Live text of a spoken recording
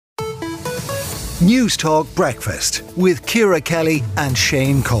News Talk Breakfast with Ciara Kelly and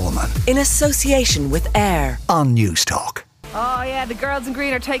Shane Coleman. In association with Air. On News Talk. Oh yeah, the girls in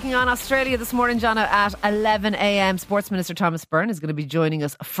green are taking on Australia this morning, John, at 11 a.m. Sports Minister Thomas Byrne is going to be joining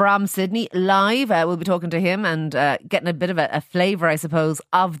us from Sydney live. We'll be talking to him and getting a bit of a flavour, I suppose,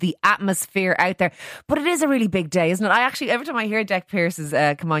 of the atmosphere out there. But it is a really big day, isn't it? I actually, every time I hear Deck Pearce's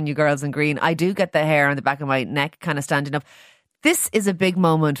Come On You Girls in Green, I do get the hair on the back of my neck kind of standing up. This is a big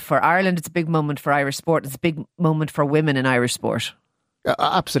moment for Ireland. It's a big moment for Irish sport. It's a big moment for women in Irish sport.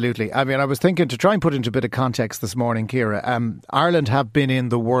 Absolutely. I mean, I was thinking to try and put into a bit of context this morning, Ciara. Ireland have been in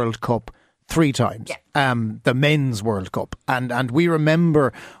the World Cup 3 times. Yeah. The men's World Cup. And we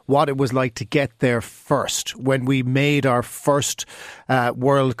remember what it was like to get there first when we made our first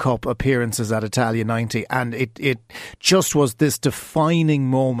World Cup appearances at Italia 90. And it just was this defining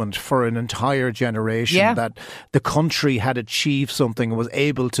moment for an entire generation that the country had achieved something and was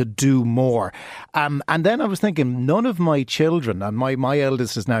able to do more. And then I was thinking, none of my children, and my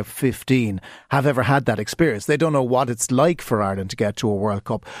eldest is now 15, have ever had that experience. They don't know what it's like for Ireland to get to a World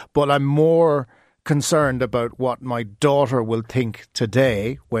Cup. But I'm more concerned about what my daughter will think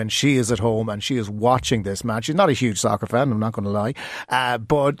today when she is at home and she is watching this match. She's not a huge soccer fan, I'm not going to lie,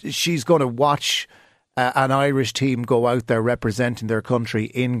 but she's going to watch an Irish team go out there representing their country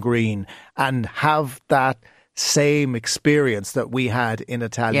in green and have that same experience that we had in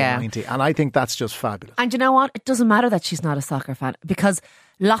Italia 90. And I think that's just fabulous. And you know what? It doesn't matter that she's not a soccer fan, because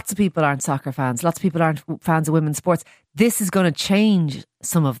lots of people aren't soccer fans. Lots of people aren't fans of women's sports. This is going to change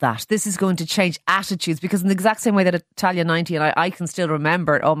some of that. This is going to change attitudes, because in the exact same way that Italia 90, and I can still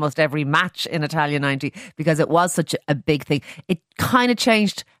remember almost every match in Italia 90 because it was such a big thing. It kind of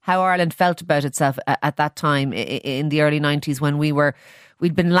changed how Ireland felt about itself at that time in the early 90s when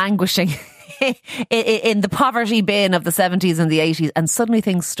we'd been languishing in the poverty bin of the 70s and the 80s, and suddenly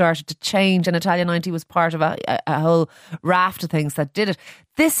things started to change, and Italia 90 was part of a whole raft of things that did it.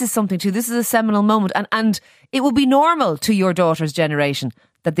 This is something too. This is a seminal moment, and it will be normal to your daughter's generation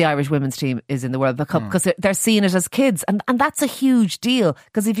that the Irish women's team is in the World Cup because they're seeing it as kids, and that's a huge deal,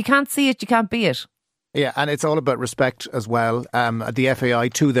 because if you can't see it, you can't be it. Yeah, and it's all about respect as well. The FAI,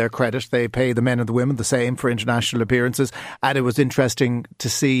 to their credit, they pay the men and the women the same for international appearances. And it was interesting to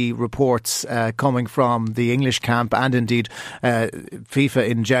see reports coming from the English camp and indeed FIFA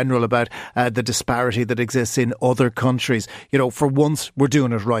in general about the disparity that exists in other countries. You know, for once, we're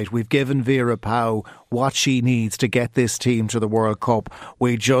doing it right. We've given Vera what she needs to get this team to the World Cup.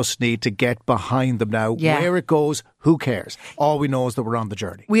 We just need to get behind them now. Yeah. Where it goes, who cares? All we know is that we're on the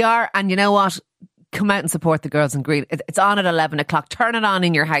journey. We are, and you know what? Come out and support the girls in green. It's on at 11 o'clock. Turn it on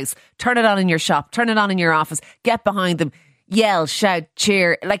in your house. Turn it on in your shop. Turn it on in your office. Get behind them. Yell, shout,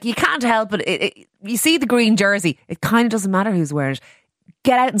 cheer. Like, you can't help it. You see the green jersey. It kind of doesn't matter who's wearing it.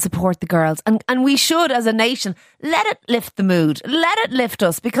 Get out and support the girls. And we should, as a nation, let it lift the mood. Let it lift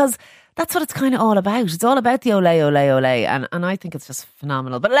us, because that's what it's kind of all about. It's all about the ole, ole, ole. And I think it's just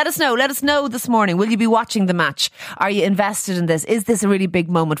phenomenal. But let us know this morning. Will you be watching the match? Are you invested in this? Is this a really big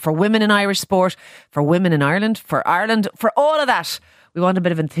moment for women in Irish sport, for women in Ireland, for all of that? We want a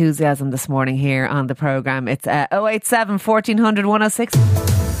bit of enthusiasm this morning here on the programme. It's 087 1400 106.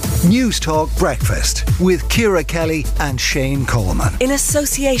 News Talk Breakfast with Ciara Kelly and Shane Coleman. In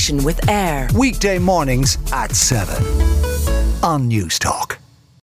association with Air. Weekday mornings at 7 on News Talk.